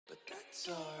It's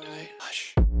alright.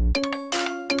 Hush.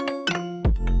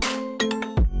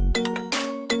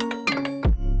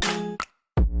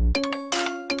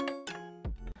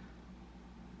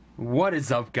 What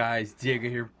is up, guys? Diego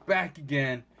here, back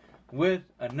again with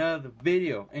another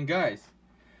video. And guys,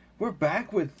 we're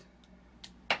back with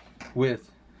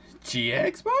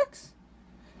Xbox?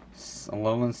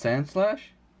 Alolan Sandslash?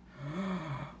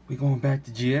 We going back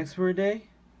to GX for a day?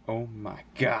 Oh my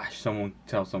gosh, someone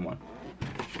tell someone.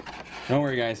 Don't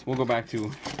worry, guys, we'll go back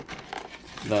to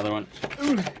the other one.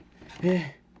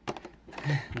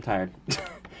 I'm tired.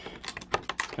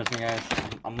 Trust me, guys,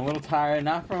 I'm a little tired,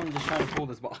 not from just trying to pull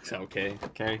this box out, okay,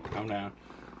 calm down.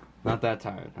 Not that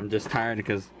tired, I'm just tired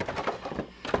because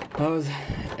I was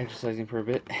exercising for a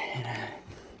bit, and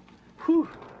whew.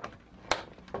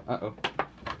 Uh-oh.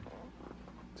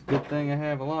 It's a good thing I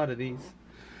have a lot of these.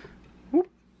 Whoop.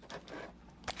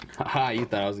 Haha, you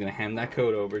thought I was gonna hand that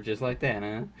code over just like that,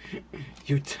 huh?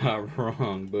 You thought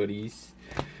wrong, buddies.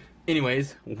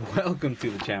 Anyways, welcome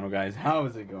to the channel, guys. How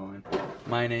is it going?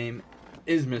 My name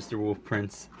is Mr. Wolf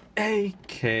Prince,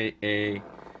 aka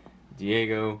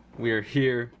Diego. We are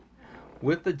here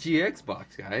with the GX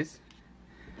box, guys.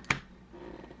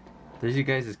 There's you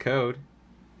guys' code.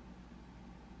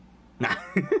 Nah,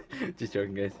 just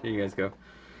joking, guys. Here you guys go.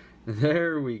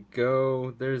 There we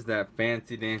go. There's that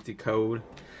fancy dancy code.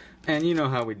 And you know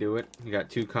how we do it. We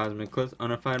got 2 Cosmic Clips,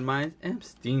 Unified Minds, and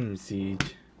Steam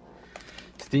Siege.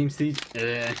 Steam Siege,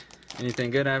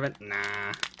 anything good out of it?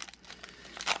 Nah.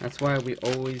 That's why we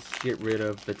always get rid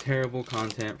of the terrible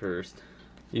content first.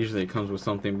 Usually it comes with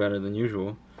something better than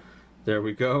usual. There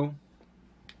we go.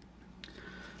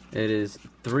 It is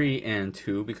 3 and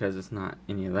 2 because it's not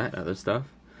any of that other stuff.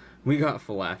 We got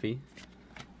Falafi,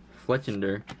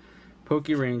 Fletchender,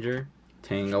 Pokeranger,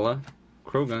 Tangela,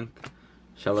 Krogunk,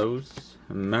 Shallows,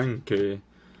 Mankey,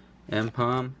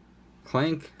 Empalm,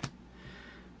 Clank,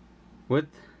 with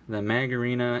the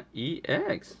Magarena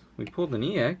EX. We pulled an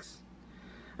EX.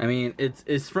 I mean,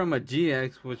 it's from a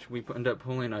GX, which we end up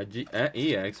pulling a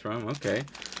EX from. Okay.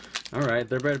 Alright,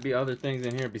 there better be other things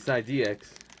in here besides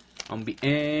EX. I'm gonna be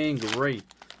angry.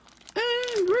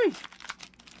 Angry!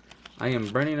 I am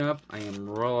burning up. I am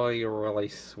really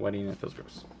sweating. It feels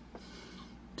gross.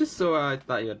 Just so I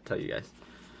thought I'd tell you guys.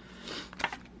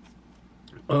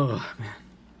 Oh, man.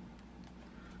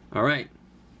 Alright.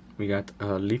 We got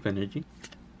Leaf Energy,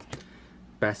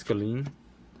 Basculine,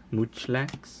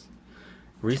 Muchlax,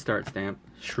 Restart Stamp,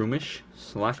 Shroomish,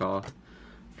 Slack Off,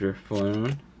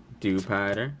 Drifloon,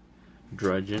 Dewpider,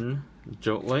 Drudgeon,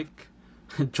 Joltik,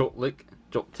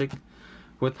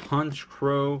 with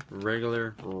Honchkrow,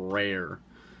 regular, rare.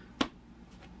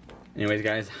 Anyways,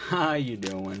 guys, how you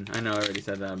doing? I know I already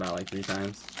said that about like 3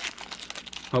 times.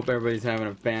 Hope everybody's having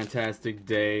a fantastic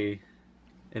day.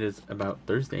 It is about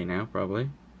Thursday now, probably.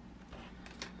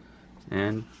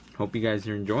 And hope you guys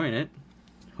are enjoying it.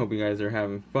 Hope you guys are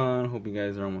having fun. Hope you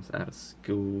guys are almost out of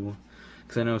school.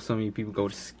 Because I know some of you people go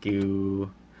to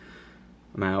school.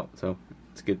 I'm out, so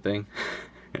it's a good thing.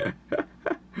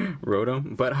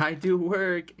 Rotom. But I do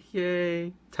work.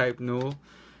 Yay. Type Null.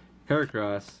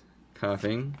 Heracross.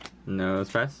 Coughing.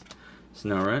 Nosepass.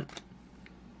 Snorunt.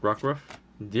 Rockruff.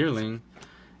 Deerling.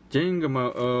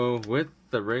 Jingamoo with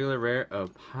the regular rare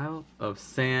of Pile of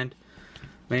Sand.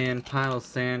 Man, Pile of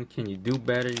Sand, can you do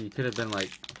better? You could have done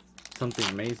like something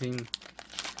amazing.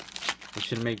 You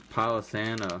should make Pile of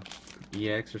Sand a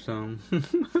EX or something.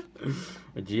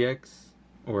 A GX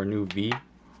or a new V.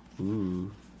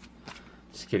 Ooh.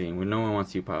 Just kidding. No one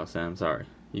wants you, Pile of Sand. I'm sorry.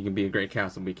 You can be a great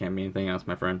castle, but you can't be anything else,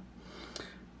 my friend.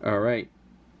 Alright.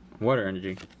 Water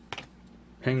Energy.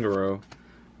 Pangoro.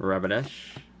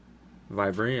 Rapidash.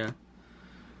 Vibria.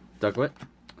 Ducklet.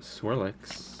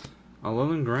 Swirlix.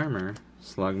 Alolan Grammar.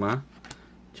 Slugma.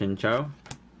 Chinchou.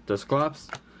 Dusclops.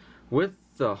 With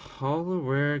the Holo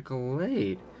Rare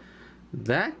Glade.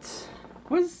 That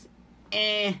was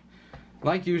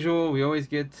like usual, we always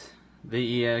get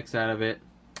the EX out of it.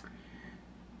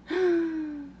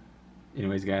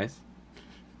 Anyways, guys.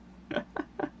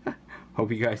 Hope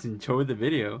you guys enjoyed the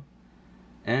video.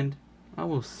 And I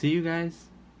will see you guys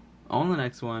on the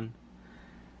next one.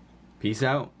 Peace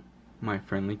out, my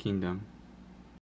friendly kingdom.